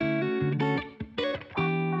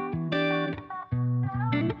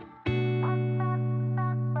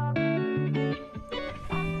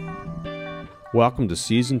Welcome to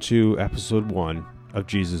Season 2, Episode 1 of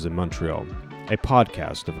Jesus in Montreal, a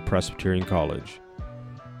podcast of a Presbyterian college.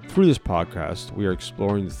 Through this podcast, we are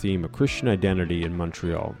exploring the theme of Christian identity in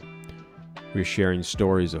Montreal. We are sharing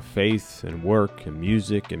stories of faith and work and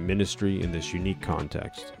music and ministry in this unique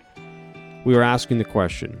context. We are asking the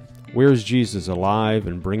question, where is Jesus alive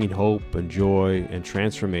and bringing hope and joy and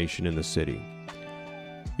transformation in the city?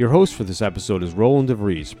 Your host for this episode is Roland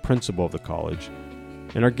DeVries, principal of the college,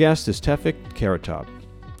 and our guest is Tevfik Karatop.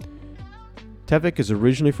 Tevfik is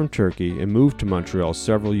originally from Turkey and moved to Montreal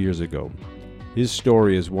several years ago. His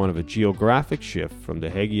story is one of a geographic shift from the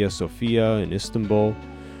Hagia Sophia in Istanbul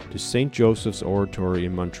to St. Joseph's Oratory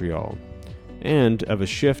in Montreal, and of a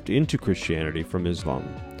shift into Christianity from Islam.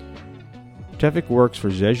 Tevfik works for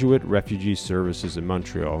Jesuit Refugee Services in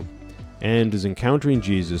Montreal and is encountering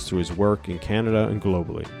Jesus through his work in Canada and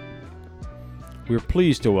globally. We are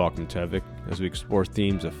pleased to welcome Tevfik as we explore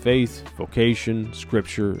themes of faith, vocation,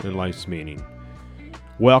 scripture, and life's meaning.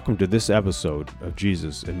 Welcome to this episode of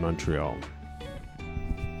Jesus in Montreal.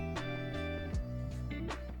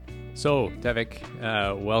 So,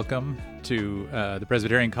 Tevfik, welcome to the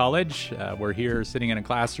Presbyterian College. We're here sitting in a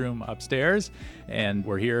classroom upstairs, and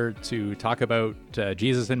we're here to talk about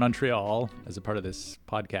Jesus in Montreal as a part of this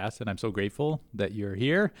podcast. And I'm so grateful that you're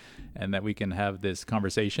here and that we can have this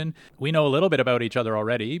conversation. We know a little bit about each other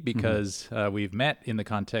already because we've met in the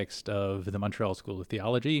context of the Montreal School of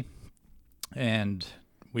Theology, and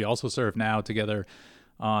we also serve now together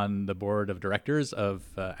on the board of directors of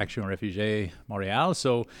Jesuit Refugee Montreal.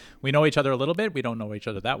 So we know each other a little bit. We don't know each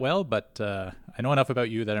other that well, but I know enough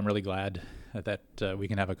about you that I'm really glad that we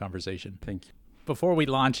can have a conversation. Thank you. Before we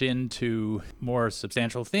launch into more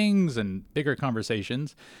substantial things and bigger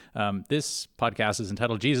conversations, this podcast is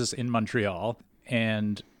entitled Jesus in Montreal,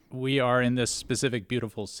 and we are in this specific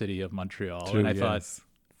beautiful city of Montreal. True, and I yes. thought,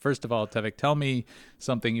 first of all, Tevfik, tell me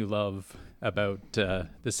something you love about the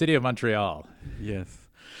city of Montreal. Yes.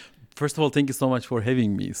 First of all, thank you so much for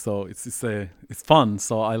having me. So it's fun.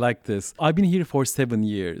 So I like this. I've been here for 7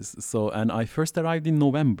 years. And I first arrived in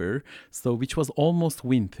November, which was almost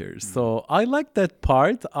winter. So I like that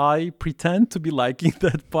part. I pretend to be liking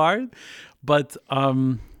that part. But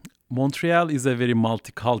Montreal is a very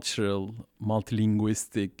multicultural,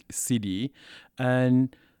 multilinguistic city,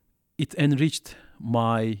 and it enriched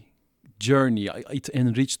my journey. It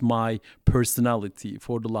enriched my personality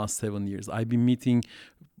for the last 7 years. I've been meeting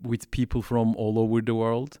with people from all over the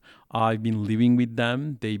world. I've been living with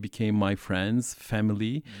them. They became my friends,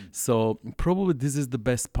 family. So probably this is the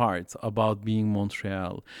best part about being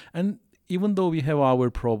Montreal. And even though we have our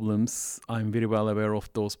problems, I'm very well aware of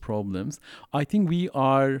those problems, I think we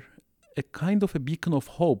are a kind of a beacon of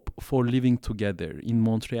hope for living together. In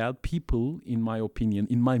Montreal, people, in my opinion,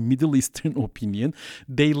 in my Middle Eastern opinion,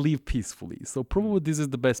 they live peacefully. So probably this is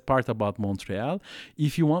the best part about Montreal.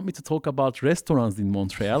 If you want me to talk about restaurants in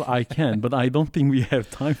Montreal, I can, but I don't think we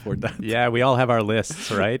have time for that. Yeah, we all have our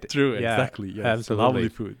lists, right? True, Yeah, exactly. Yes. absolutely. Lovely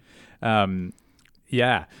food.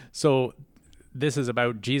 So this is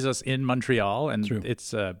about Jesus in Montreal, and True.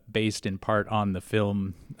 it's based in part on the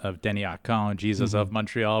film of Denis Arcand, Jesus of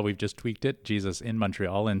Montreal. We've just tweaked it, Jesus in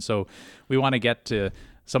Montreal. And so we want to get to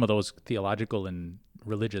some of those theological and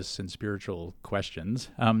religious and spiritual questions.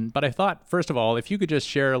 But I thought, first of all, if you could just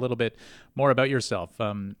share a little bit more about yourself.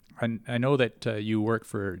 I know that you work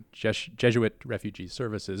for Jesuit Refugee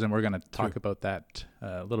Services, and we're going to talk about that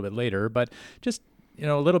a little bit later. But just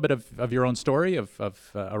a little bit of your own story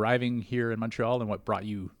of arriving here in Montreal and what brought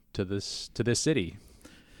you to this city.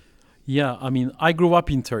 Yeah, I grew up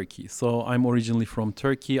in Turkey. So I'm originally from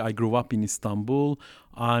Turkey. I grew up in Istanbul.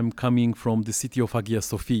 I'm coming from the city of Hagia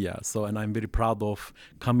Sophia. And I'm very proud of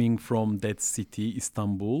coming from that city,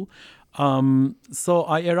 Istanbul. So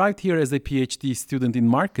I arrived here as a PhD student in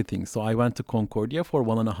marketing. So I went to Concordia for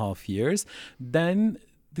 1.5 years. Then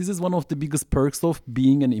this is one of the biggest perks of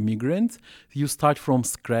being an immigrant. You start from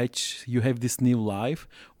scratch. You have this new life.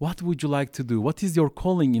 What would you like to do? What is your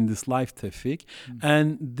calling in this life, Tevfik?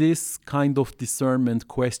 And this kind of discernment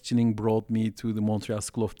questioning brought me to the Montreal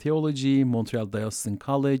School of Theology, Montreal Diocesan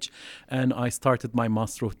College, and I started my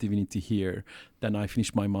Master of Divinity here. Then I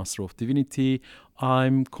finished my Master of Divinity.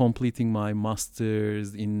 I'm completing my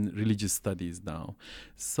Master's in Religious Studies now.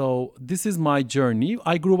 So this is my journey.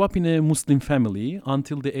 I grew up in a Muslim family.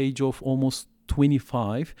 Until the age of almost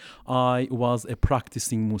 25, I was a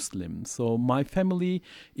practicing Muslim. So my family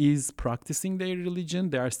is practicing their religion.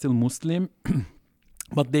 They are still Muslim.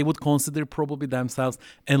 but they would consider probably themselves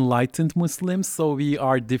enlightened Muslims. So we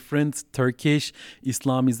are different. Turkish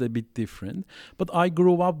Islam is a bit different. But I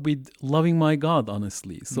grew up with loving my God,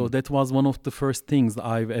 honestly. So that was one of the first things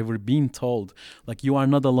I've ever been told. Like, you are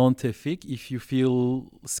not alone, Tevfik. If you feel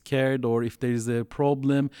scared or if there is a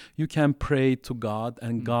problem, you can pray to God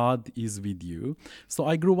and God is with you. So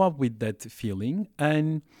I grew up with that feeling.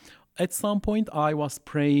 And at some point I was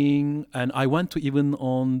praying, and I went to even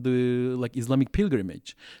on the Islamic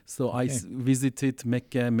pilgrimage. So I visited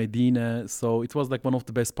Mecca, Medina. So it was like one of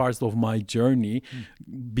the best parts of my journey,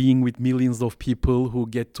 being with millions of people who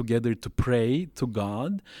get together to pray to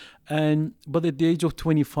God. But at the age of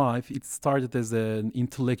 25, it started as an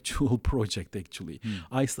intellectual project, actually.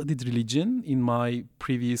 I studied religion in my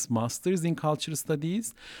previous master's in cultural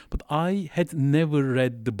studies, but I had never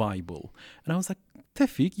read the Bible. And I was like,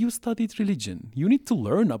 Tevfik, you studied religion. You need to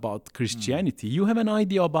learn about Christianity. You have an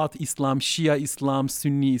idea about Islam, Shia Islam,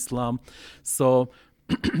 Sunni Islam. So,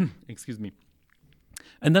 excuse me.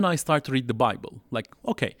 And then I start to read the Bible. Like,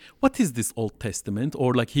 okay, what is this Old Testament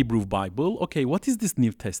or like Hebrew Bible? Okay, what is this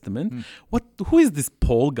New Testament? Who is this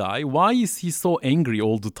Paul guy? Why is he so angry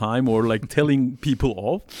all the time or like telling people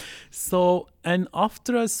off? So, and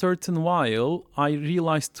after a certain while, I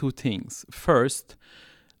realized two things. First,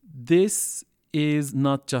 this is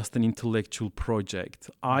not just an intellectual project.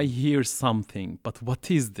 I hear something, but what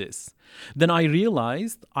is this? Then I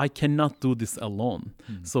realized I cannot do this alone.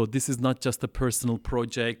 So this is not just a personal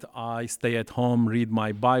project. I stay at home, read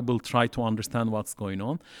my Bible, try to understand what's going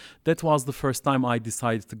on. That was the first time I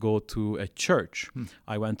decided to go to a church.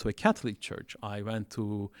 I went to a Catholic church. I went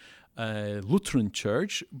to a Lutheran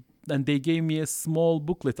church. And they gave me a small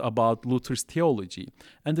booklet about Luther's theology.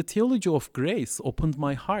 And the theology of grace opened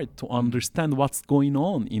my heart to understand what's going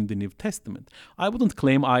on in the New Testament. I wouldn't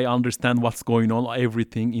claim I understand what's going on,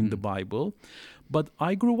 everything in the Bible. But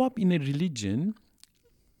I grew up in a religion.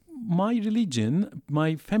 My religion,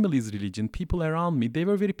 my family's religion, people around me, they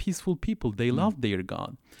were very peaceful people. They loved their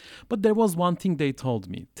God. But there was one thing they told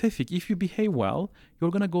me, Tevfik, if you behave well,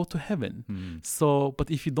 you're going to go to heaven. So,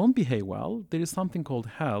 but if you don't behave well, there is something called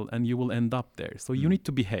hell and you will end up there. So you need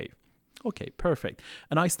to behave. Okay, perfect.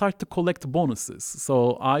 And I start to collect bonuses.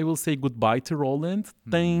 So I will say goodbye to Roland.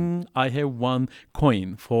 Ding, I have one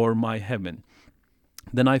coin for my heaven.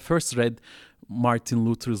 Then I first read Martin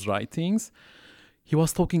Luther's writings. He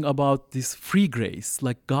was talking about this free grace,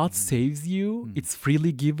 like God saves you, it's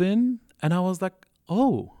freely given. And I was like,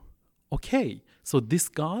 oh, okay. So this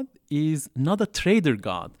God is not a trader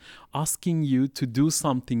God asking you to do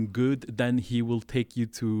something good, then he will take you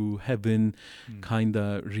to heaven kind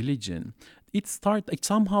of religion.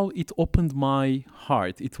 Somehow it opened my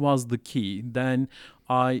heart. It was the key. Then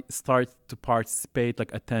I started to participate,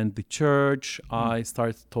 like attend the church. I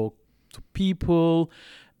started to talk to people,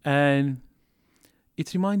 and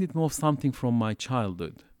it reminded me of something from my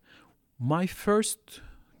childhood. My first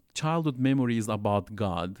childhood memory is about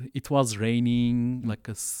God. It was raining like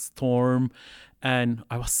a storm, and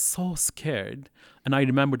I was so scared. And I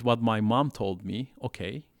remembered what my mom told me.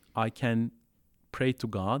 Okay, I can pray to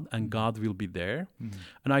God and God will be there.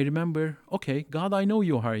 And I remember, okay, God, I know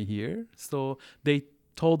you are here. So they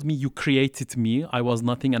told me you created me. I was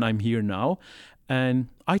nothing and I'm here now. And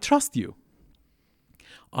I trust you.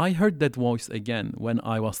 I heard that voice again when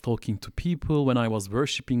I was talking to people, when I was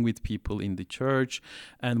worshiping with people in the church,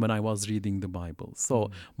 and when I was reading the Bible.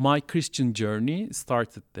 So my Christian journey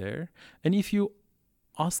started there. And if you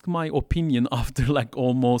ask my opinion after like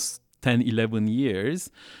almost 10, 11 years,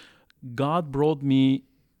 God brought me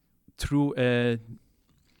through a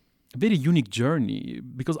very unique journey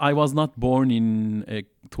because I was not born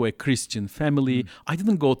to a Christian family. I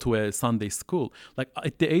didn't go to a Sunday school. Like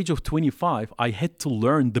at the age of 25, I had to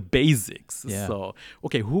learn the basics. Yeah. So,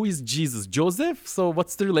 okay, who is Jesus? Joseph? So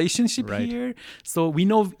what's the relationship here? So we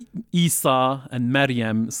know Isa and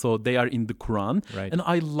Maryam, so they are in the Quran. Right. And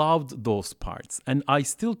I loved those parts. And I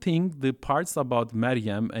still think the parts about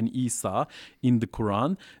Maryam and Isa in the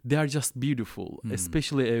Quran, they are just beautiful.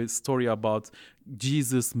 Especially a story about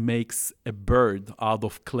Jesus makes a bird out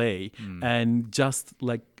of clay and just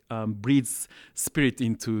like breathes spirit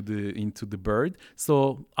into the bird.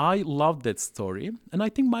 So I love that story, and I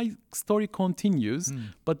think my story continues.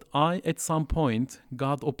 But at some point,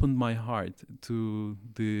 God opened my heart to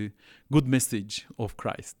the good message of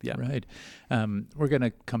Christ. Yeah, right. We're going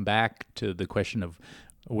to come back to the question of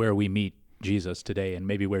where we meet Jesus today, and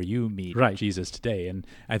maybe where you meet Jesus today. And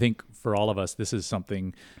I think for all of us, this is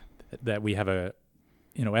something that we have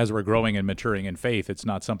as we're growing and maturing in faith, it's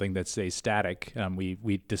not something that stays static.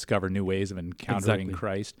 We discover new ways of encountering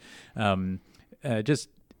Christ.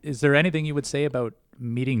 Is there anything you would say about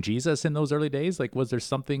meeting Jesus in those early days? Like, was there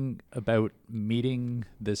something about meeting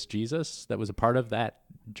this Jesus that was a part of that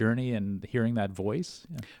journey and hearing that voice?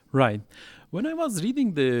 Yeah. Right. When I was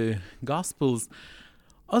reading the Gospels,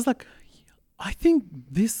 I was like, I think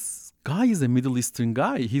this guy is a Middle Eastern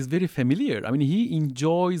guy. He's very familiar. I mean, he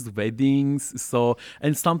enjoys weddings. So,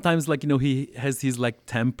 and sometimes like, he has his like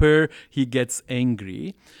temper, he gets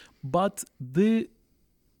angry. But the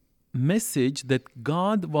message that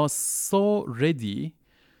God was so ready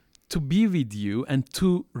to be with you and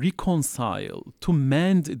to reconcile, to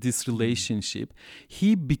mend this relationship,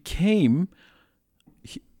 he became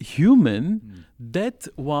human. That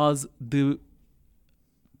was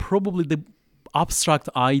probably the abstract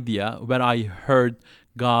idea where I heard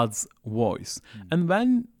God's voice. And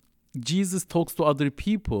when Jesus talks to other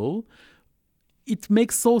people, it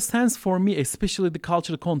makes so sense for me, especially the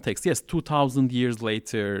cultural context. Yes, 2,000 years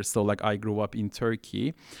later, so like I grew up in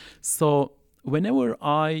Turkey. So whenever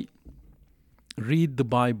I read the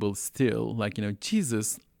Bible still, like,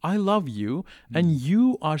 Jesus, I love you and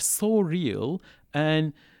you are so real.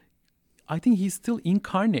 And I think he still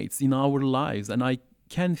incarnates in our lives and I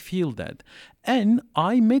can feel that. And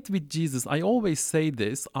I met with Jesus. I always say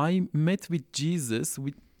this. I met with Jesus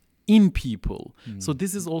in people. So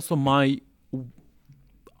this is also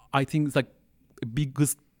I think it's like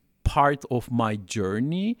biggest part of my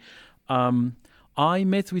journey. I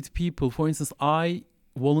met with people. For instance, I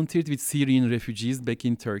volunteered with Syrian refugees back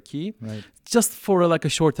in Turkey, right, just for like a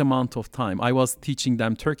short amount of time. I was teaching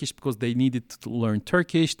them Turkish because they needed to learn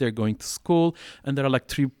Turkish. They're going to school, and there are like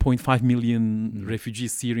 3.5 million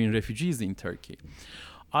Syrian refugees in Turkey.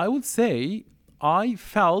 I would say I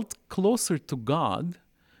felt closer to God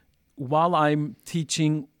while I'm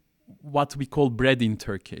teaching what we call bread in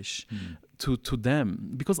Turkish to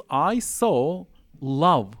them, because I saw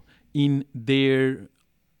love in their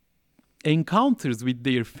encounters with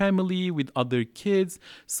their family, with other kids.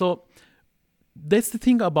 So that's the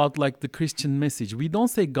thing about like the Christian message. We don't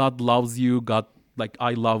say God loves you, God, like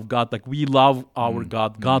I love God, like we love our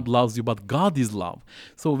God, God loves you, but God is love.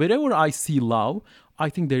 So wherever I see love, I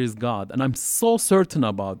think there is God, and I'm so certain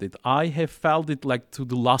about it. I have felt it like to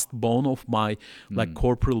the last bone of my like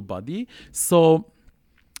corporal body. So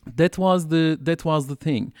that was the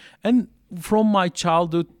thing. And from my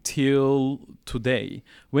childhood till today,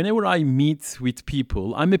 whenever I meet with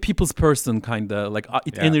people, I'm a people's person, kind of like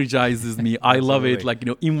it energizes me. I love it. Like,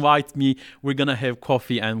 invite me, we're going to have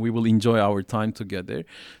coffee and we will enjoy our time together.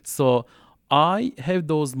 So I have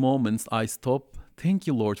those moments. I stop. Thank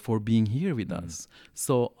you, Lord, for being here with us.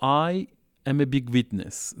 So I am a big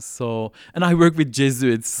witness. So, and I work with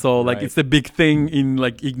Jesuits. So like it's a big thing in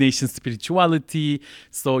like Ignatian spirituality.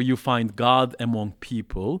 So you find God among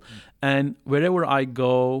people. And wherever I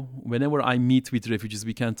go, whenever I meet with refugees,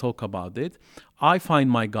 we can talk about it. I find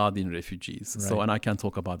my God in refugees. Right. So, and I can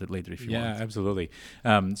talk about it later if you want. Yeah, absolutely.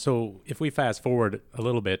 So if we fast forward a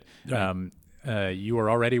little bit, you were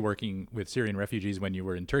already working with Syrian refugees when you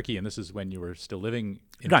were in Turkey, and this is when you were still living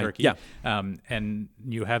in Turkey. Yeah. And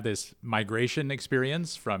you have this migration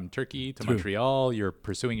experience from Turkey to Montreal. You're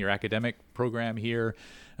pursuing your academic program here.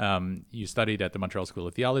 You studied at the Montreal School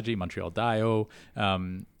of Theology, Montreal Dio.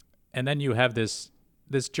 And then you have this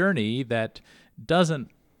journey that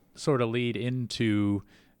doesn't sort of lead into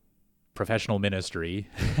professional ministry.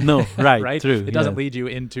 No, right, right? True. It doesn't lead you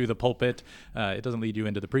into the pulpit. It doesn't lead you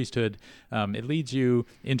into the priesthood. It leads you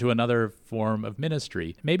into another form of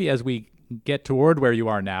ministry. Maybe as we get toward where you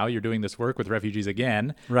are now, you're doing this work with refugees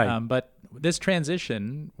again. Right. But this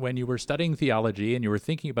transition, when you were studying theology and you were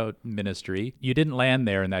thinking about ministry, you didn't land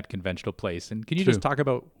there in that conventional place. And can you just talk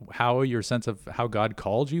about how your sense of how God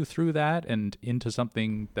called you through that and into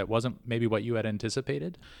something that wasn't maybe what you had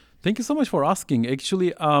anticipated? Thank you so much for asking.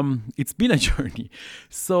 Actually, it's been a journey.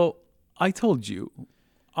 So I told you,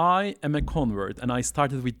 I am a convert and I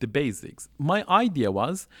started with the basics. My idea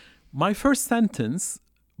was, my first sentence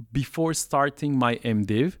before starting my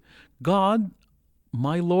MDiv, God,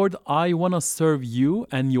 my Lord, I want to serve you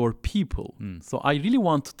and your people. So I really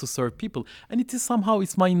want to serve people. And it is somehow,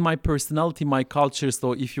 it's in my personality, my culture.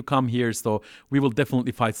 So if you come here, so we will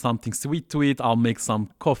definitely find something sweet to eat. I'll make some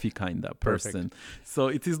coffee kind of person. Perfect. So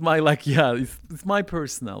it is my it's my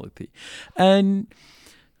personality. And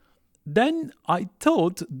then I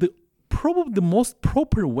thought probably the most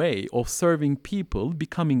proper way of serving people,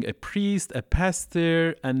 becoming a priest, a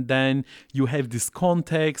pastor, and then you have this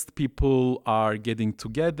context, people are getting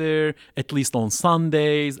together, at least on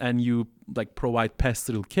Sundays, and you like provide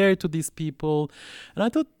pastoral care to these people. And I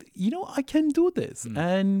thought, I can do this.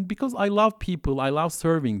 And because I love people, I love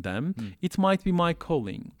serving them, it might be my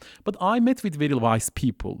calling. But I met with very wise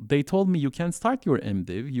people. They told me, you can start your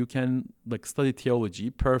MDiv, you can like study theology,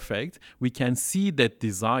 perfect. We can see that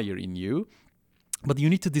desire in you. But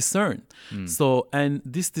you need to discern. So, and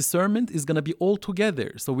this discernment is going to be all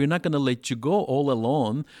together. So we're not going to let you go all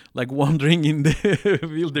alone, like wandering in the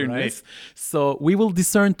wilderness. Right. So we will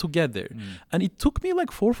discern together. And it took me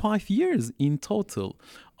like 4 or 5 years in total.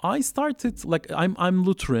 I started, like, I'm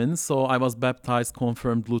Lutheran, so I was baptized,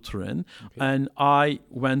 confirmed Lutheran. Okay. And I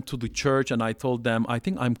went to the church and I told them, I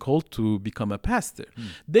think I'm called to become a pastor.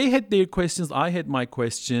 They had their questions, I had my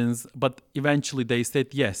questions, but eventually they said,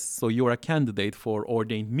 yes, so you're a candidate for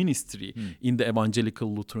ordained ministry in the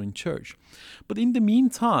Evangelical Lutheran Church. But in the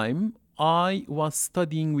meantime, I was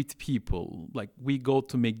studying with people. Like, we go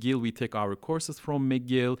to McGill, we take our courses from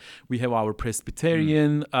McGill. We have our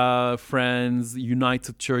Presbyterian friends,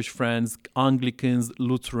 United Church friends, Anglicans,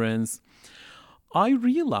 Lutherans. I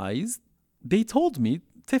realized, they told me,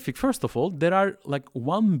 Tevfik, first of all, there are like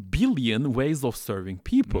 1 billion ways of serving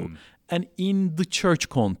people. And in the church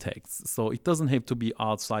context. So it doesn't have to be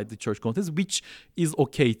outside the church context, which is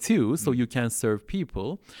okay too. So you can serve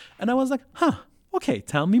people. And I was like, okay,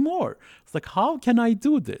 tell me more. It's like, how can I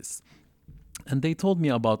do this? And they told me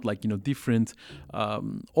about different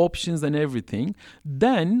options and everything.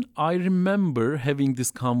 Then I remember having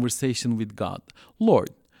this conversation with God. Lord,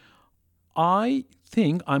 I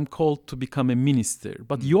think I'm called to become a minister,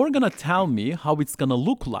 but you're going to tell me how it's going to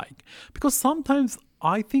look like. Because sometimes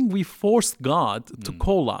I think we force God to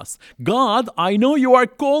call us. God, I know you are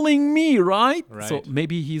calling me, right? So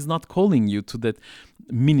maybe he's not calling you to that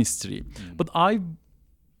ministry. But I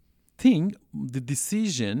think the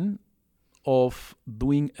decision of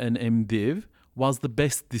doing an MDiv was the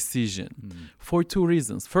best decision for 2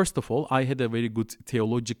 reasons. First of all, I had a very good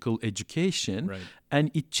theological education and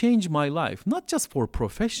it changed my life, not just for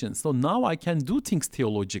profession. So now I can do things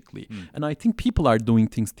theologically and I think people are doing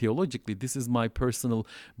things theologically. This is my personal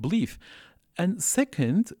belief. And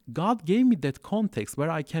second, God gave me that context where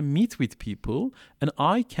I can meet with people and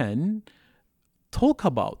I can talk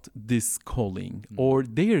about this calling or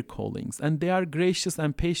their callings, and they are gracious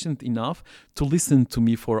and patient enough to listen to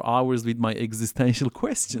me for hours with my existential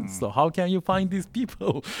questions. So how can you find these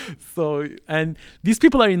people? And these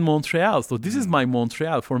people are in Montreal, so this is my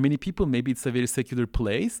Montreal. For many people maybe it's a very secular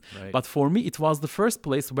place, but for me it was the first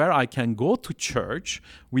place where I can go to church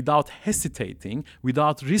without hesitating,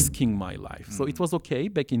 without risking my life. So it was okay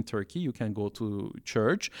back in Turkey, you can go to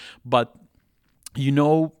church, but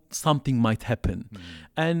something might happen.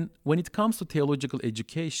 And when it comes to theological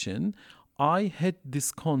education, I had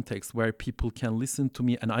this context where people can listen to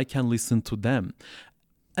me and I can listen to them.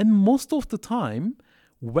 And most of the time,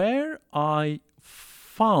 where I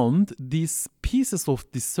found these pieces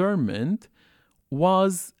of discernment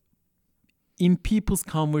was in people's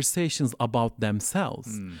conversations about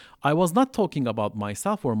themselves. I was not talking about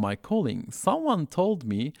myself or my calling. Someone told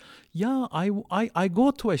me, I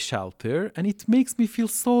go to a shelter and it makes me feel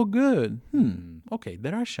so good. Okay,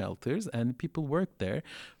 there are shelters and people work there,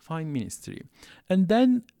 fine ministry. And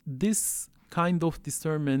then this kind of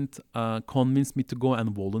discernment convinced me to go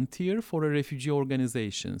and volunteer for a refugee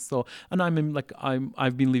organization. So, and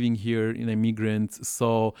I've been living here in a migrant,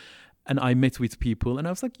 and I met with people and I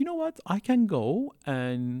was like, you know what, I can go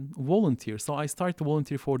and volunteer. So I started to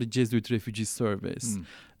volunteer for the Jesuit Refugee Service.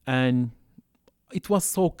 And it was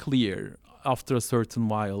so clear after a certain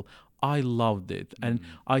while. I loved it. And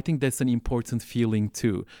I think that's an important feeling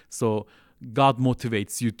too. So God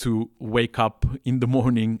motivates you to wake up in the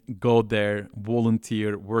morning, go there,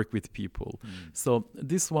 volunteer, work with people. So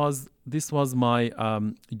this was my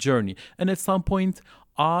journey. And at some point,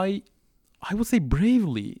 I would say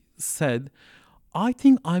bravely said, I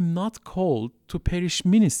think I'm not called to parish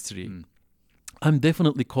ministry. I'm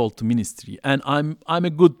definitely called to ministry, and I'm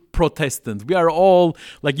a good Protestant. We are all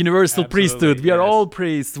like universal priesthood. We are all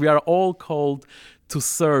priests. We are all called to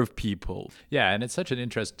serve people. Yeah, and it's such an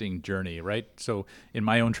interesting journey, right? So in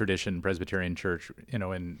my own tradition, Presbyterian Church,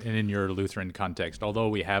 and in your Lutheran context, although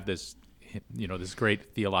we have this this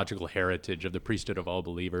great theological heritage of the priesthood of all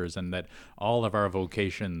believers, and that all of our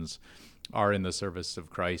vocations are in the service of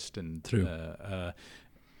Christ, and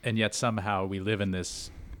and yet somehow we live in this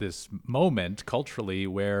moment culturally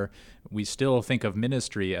where we still think of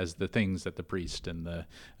ministry as the things that the priest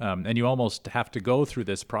and you almost have to go through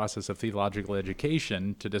this process of theological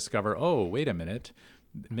education to discover, oh, wait a minute,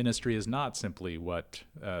 ministry is not simply what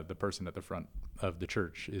the person at the front of the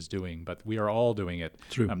church is doing, but we are all doing it.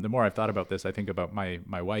 True. The more I've thought about this, I think about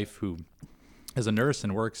my wife, who is a nurse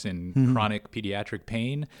and works in chronic pediatric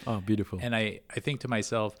pain. Oh, beautiful. And I think to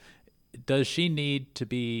myself, does she need to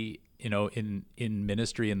be, in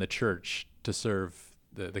ministry in the church to serve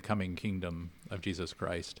the coming kingdom of Jesus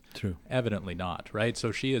Christ? True. Evidently not, right?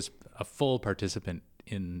 So she is a full participant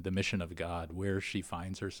in the mission of God where she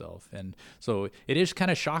finds herself. And so it is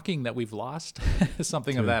kind of shocking that we've lost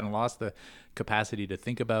something of that and lost the capacity to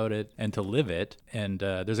think about it and to live it. And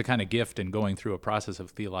there's a kind of gift in going through a process of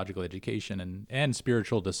theological education and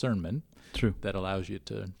spiritual discernment. True. That allows you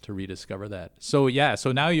to rediscover that. So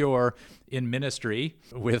so now you're in ministry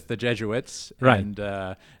with the Jesuits. Right.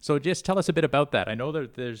 And so just tell us a bit about that. I know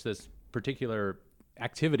that there's this particular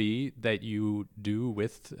activity that you do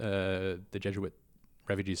with the Jesuit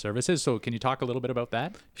Refugee Services. So can you talk a little bit about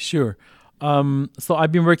that? Sure. So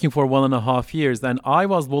I've been working for 1.5 years, and I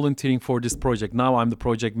was volunteering for this project. Now I'm the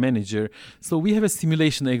project manager. So we have a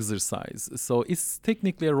simulation exercise. So it's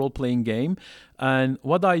technically a role-playing game. And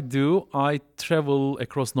what I do, I travel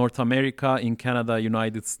across North America, in Canada,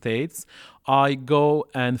 United States. I go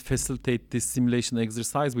and facilitate this simulation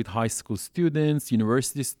exercise with high school students,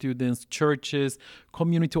 university students, churches,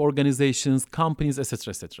 community organizations, companies, etc.,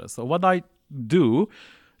 etc. So what I do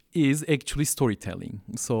is actually storytelling.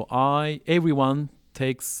 So everyone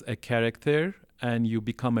takes a character and you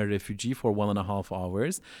become a refugee for 1.5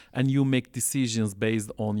 hours and you make decisions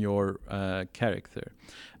based on your character.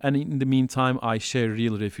 And in the meantime, I share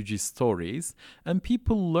real refugee stories and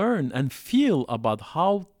people learn and feel about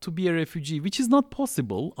how to be a refugee, which is not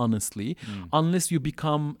possible, honestly, unless you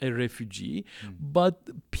become a refugee.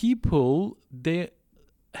 But people, they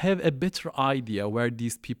have a better idea where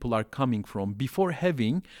these people are coming from before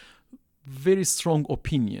having very strong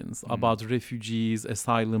opinions about refugees,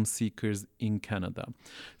 asylum seekers in Canada.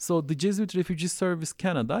 So the Jesuit Refugee Service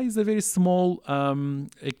Canada is a very small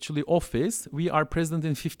actually office. We are present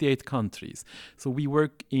in 58 countries. So we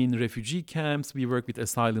work in refugee camps, we work with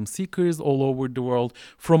asylum seekers all over the world,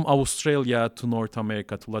 from Australia to North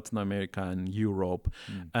America to Latin America and Europe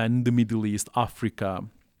and the Middle East, Africa.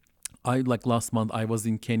 Last month, I was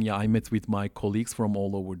in Kenya. I met with my colleagues from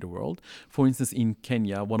all over the world. For instance, in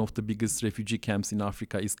Kenya, one of the biggest refugee camps in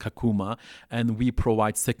Africa is Kakuma, and we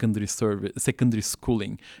provide secondary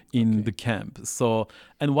schooling in the camp. So,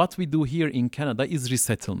 and what we do here in Canada is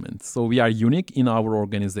resettlement. So we are unique in our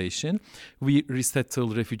organization. We resettle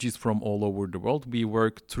refugees from all over the world. We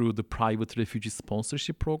work through the private refugee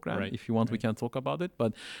sponsorship program. Right. If you want, we can talk about it.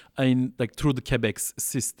 But through the Quebec's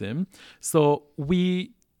system. So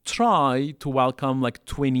we try to welcome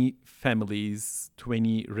 20 families,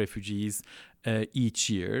 20 refugees each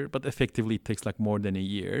year, but effectively it takes more than a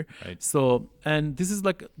year. Right. So, and this is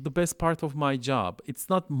the best part of my job. It's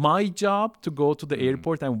not my job to go to the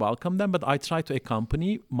airport and welcome them, but I try to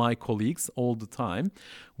accompany my colleagues all the time.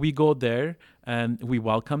 We go there and we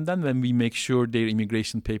welcome them and we make sure their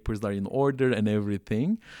immigration papers are in order and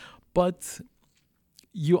everything. But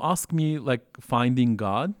you ask me finding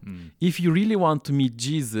God. If you really want to meet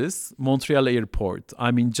Jesus, Montreal airport,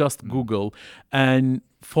 just Google. And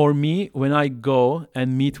for me, when I go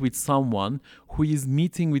and meet with someone who is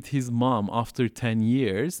meeting with his mom after 10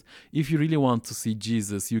 years, if you really want to see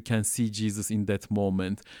Jesus, you can see Jesus in that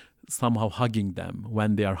moment, somehow hugging them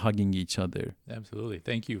when they are hugging each other. Absolutely.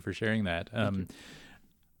 Thank you for sharing that.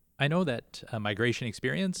 I know that migration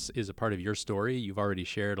experience is a part of your story. You've already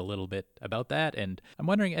shared a little bit about that. And I'm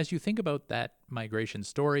wondering, as you think about that migration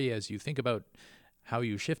story, as you think about how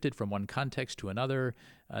you shifted from one context to another,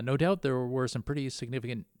 no doubt there were some pretty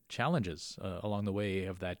significant challenges along the way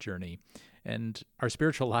of that journey. And our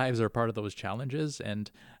spiritual lives are part of those challenges.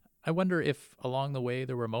 And I wonder if along the way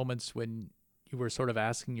there were moments when you were sort of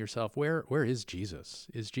asking yourself, where is Jesus?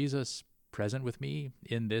 Is Jesus present with me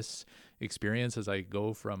in this experience as I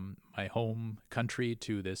go from my home country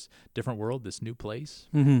to this different world, this new place?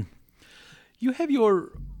 You have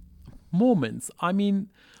your moments.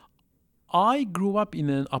 I grew up in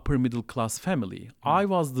an upper middle class family. I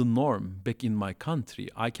was the norm back in my country.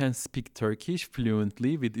 I can speak Turkish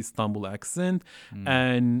fluently with Istanbul accent.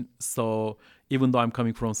 And so even though I'm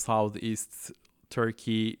coming from Southeast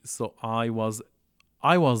Turkey, so I was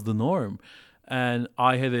the norm. And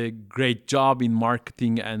I had a great job in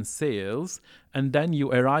marketing and sales. And then you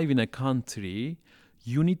arrive in a country,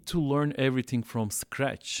 you need to learn everything from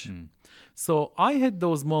scratch. So I had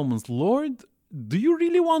those moments. Lord, do you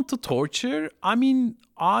really want to torture? I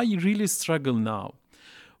really struggle now.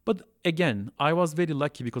 But again, I was very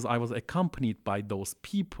lucky because I was accompanied by those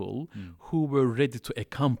people who were ready to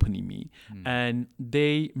accompany me. And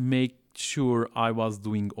they make sure I was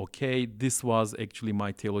doing okay. This was actually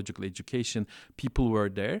my theological education. People were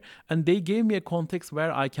there, and they gave me a context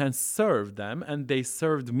where I can serve them, and they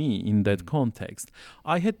served me in that context.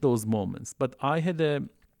 I had those moments, but I had a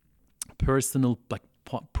personal, like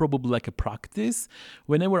probably like a practice.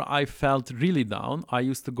 Whenever I felt really down, I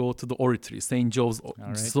used to go to the oratory, St.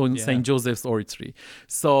 Joseph's Oratory.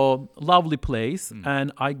 So lovely place,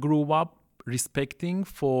 and I grew up respecting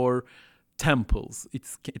for temples.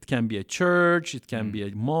 It can be a church, it can be a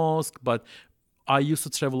mosque, but I used to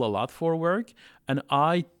travel a lot for work, and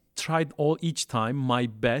I tried each time my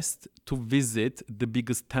best to visit the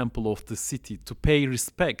biggest temple of the city, to pay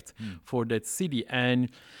respect for that city. And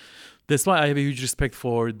that's why I have a huge respect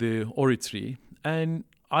for the oratory. And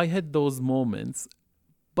I had those moments.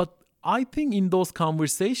 But I think in those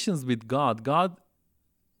conversations with God, God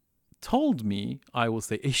told me, I will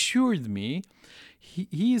say, assured me,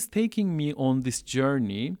 he is taking me on this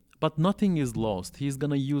journey, but nothing is lost. He's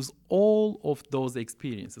going to use all of those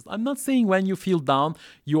experiences. I'm not saying when you feel down,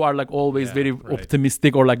 you are like always very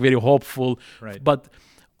optimistic or like very hopeful. Right. But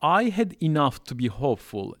I had enough to be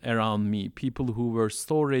hopeful around me, people who were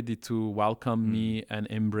so ready to welcome me and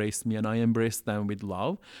embrace me, and I embraced them with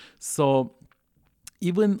love. So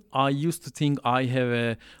even I used to think I have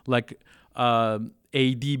a like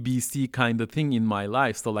ADBC kind of thing in my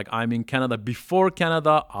life. So like I'm in Canada before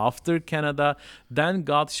Canada, after Canada. Then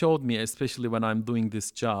God showed me, especially when I'm doing this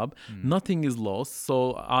job, nothing is lost.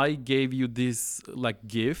 So I gave you these like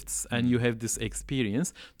gifts and you have this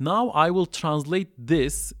experience. Now I will translate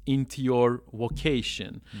this into your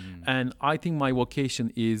vocation. And I think my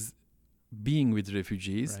vocation is being with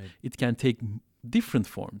refugees. Right. It can take different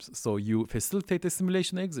forms. So you facilitate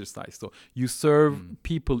assimilation exercise. So you serve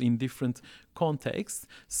people in different contexts.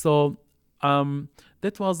 So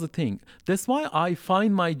that was the thing. That's why I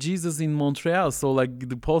find my Jesus in Montreal. So like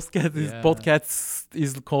the podcast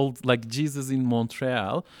is called like Jesus in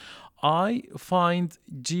Montreal. I find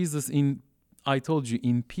Jesus in, I told you,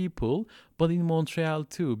 in people, but in Montreal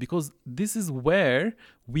too, because this is where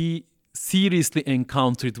we seriously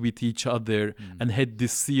encountered with each other and had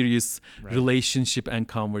this serious relationship and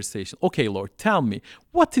conversation. Okay, Lord, tell me,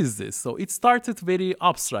 what is this? So it started very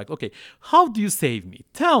abstract. Okay, how do you save me?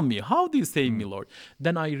 Tell me, how do you save me, Lord?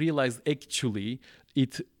 Then I realized actually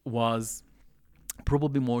it was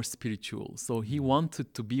probably more spiritual. So he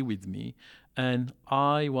wanted to be with me, and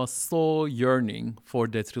I was so yearning for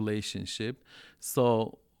that relationship.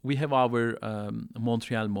 So we have our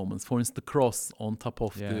Montreal moments. For instance, the cross on top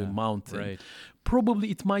of the mountain. Right. Probably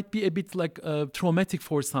it might be a bit like traumatic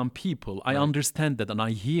for some people. I understand that and I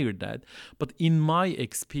hear that. But in my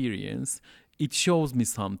experience, it shows me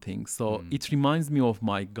something. So it reminds me of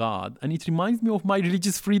my God, and it reminds me of my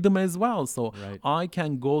religious freedom as well. So I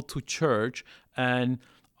can go to church and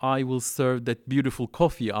I will serve that beautiful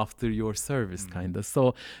coffee after your service, kind of.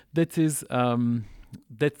 So that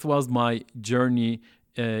was my journey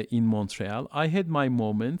in Montreal. I had my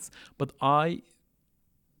moments, but I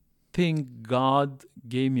think God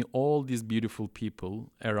gave me all these beautiful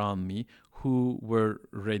people around me who were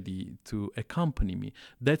ready to accompany me.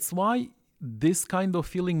 That's why this kind of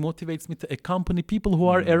feeling motivates me to accompany people who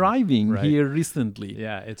are arriving here recently.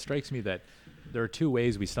 Yeah, it strikes me that there are two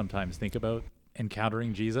ways we sometimes think about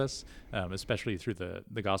encountering Jesus, especially through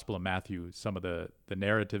the Gospel of Matthew, some of the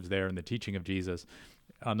narratives there and the teaching of Jesus.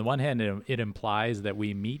 On the one hand, it implies that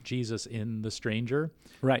we meet Jesus in the stranger,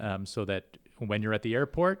 right? So that when you're at the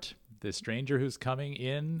airport, the stranger who's coming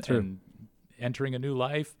in and entering a new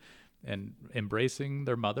life and embracing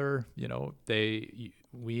their mother,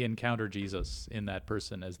 we encounter Jesus in that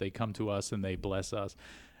person as they come to us and they bless us.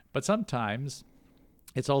 But sometimes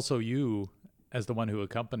it's also you as the one who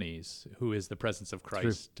accompanies, who is the presence of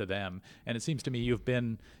Christ to them. And it seems to me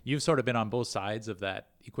you've sort of been on both sides of that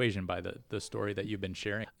equation by the story that you've been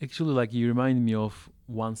sharing. Actually, like you remind me of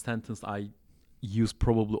one sentence I use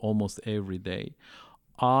probably almost every day.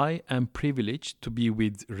 I am privileged to be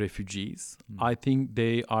with refugees. I think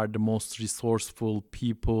they are the most resourceful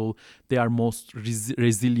people. They are most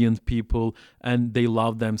resilient people, and they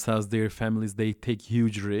love themselves, their families. They take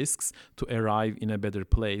huge risks to arrive in a better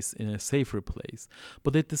place, in a safer place.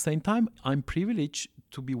 But at the same time, I'm privileged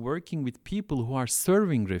to be working with people who are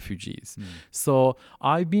serving refugees. So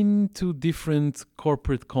I've been to different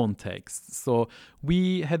corporate contexts. So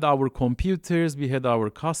we had our computers, we had our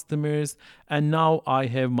customers, and now I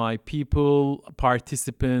have my people,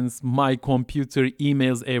 participants, my computer,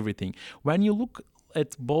 emails, everything. When you look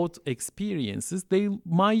at both experiences,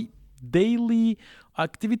 my daily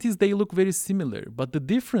activities, they look very similar. But the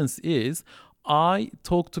difference is I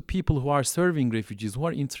talk to people who are serving refugees, who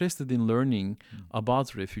are interested in learning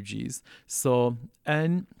about refugees. So,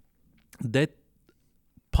 and that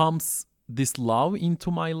pumps this love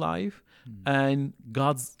into my life and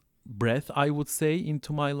God's breath, I would say,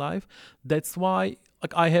 into my life. That's why,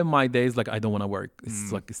 like, I have my days like I don't want to work.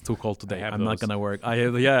 It's like it's too cold today. I'm not gonna work.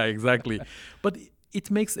 Yeah, exactly. But it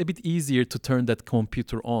makes it a bit easier to turn that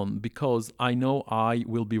computer on because I know I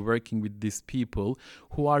will be working with these people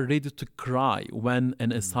who are ready to cry when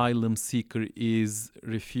an asylum seeker is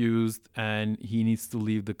refused and he needs to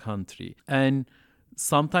leave the country. And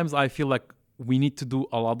sometimes I feel like we need to do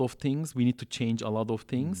a lot of things. We need to change a lot of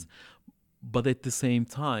things. But at the same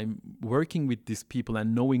time, working with these people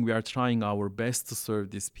and knowing we are trying our best to serve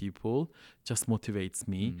these people just motivates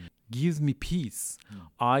me, gives me peace.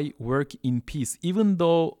 I work in peace, even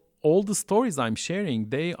though all the stories I'm sharing,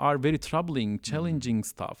 they are very troubling, challenging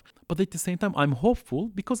stuff. But at the same time, I'm hopeful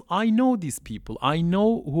because I know these people. I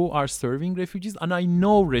know who are serving refugees and I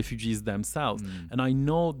know refugees themselves and I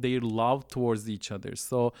know their love towards each other.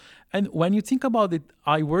 So, and when you think about it,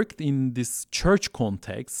 I worked in this church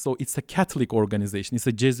context. So it's a Catholic organization. It's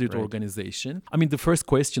a Jesuit organization. I mean, the first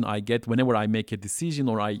question I get whenever I make a decision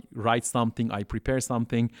or I write something, I prepare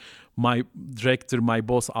something, my director, my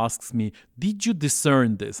boss asks me, did you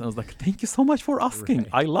discern this? And I was like, thank you so much for asking.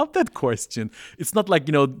 I love that question. It's not like,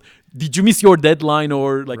 did you miss your deadline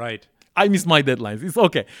or like, I miss my deadlines. It's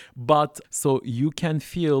okay. But so you can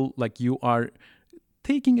feel like you are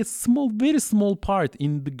taking a very small part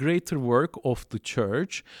in the greater work of the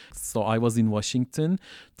church. So I was in Washington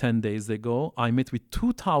 10 days ago. I met with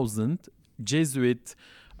 2,000 Jesuit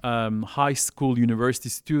high school, university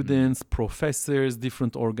students, professors,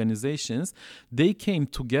 different organizations. They came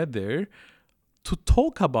together to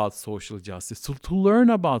talk about social justice, to learn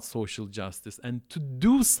about social justice, and to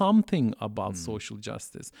do something about social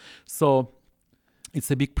justice. So it's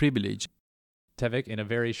a big privilege. Tevfik, in a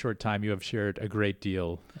very short time, you have shared a great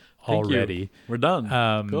deal Thank already. You. We're done.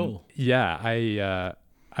 Cool. Yeah,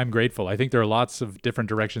 I'm grateful. I think there are lots of different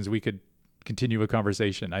directions we could continue a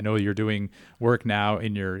conversation. I know you're doing work now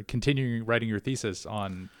and you're continuing writing your thesis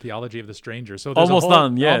on theology of the stranger. So there's almost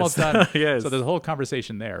done. Yes. Yes. So there's a whole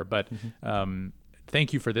conversation there. But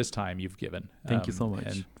thank you for this time you've given. Thank you so much.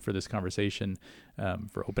 And for this conversation,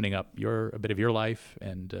 for opening up a bit of your life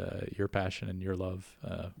and your passion and your love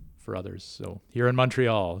for others. So here in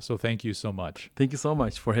Montreal. So thank you so much. Thank you so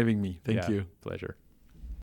much for having me. Thank you. Pleasure.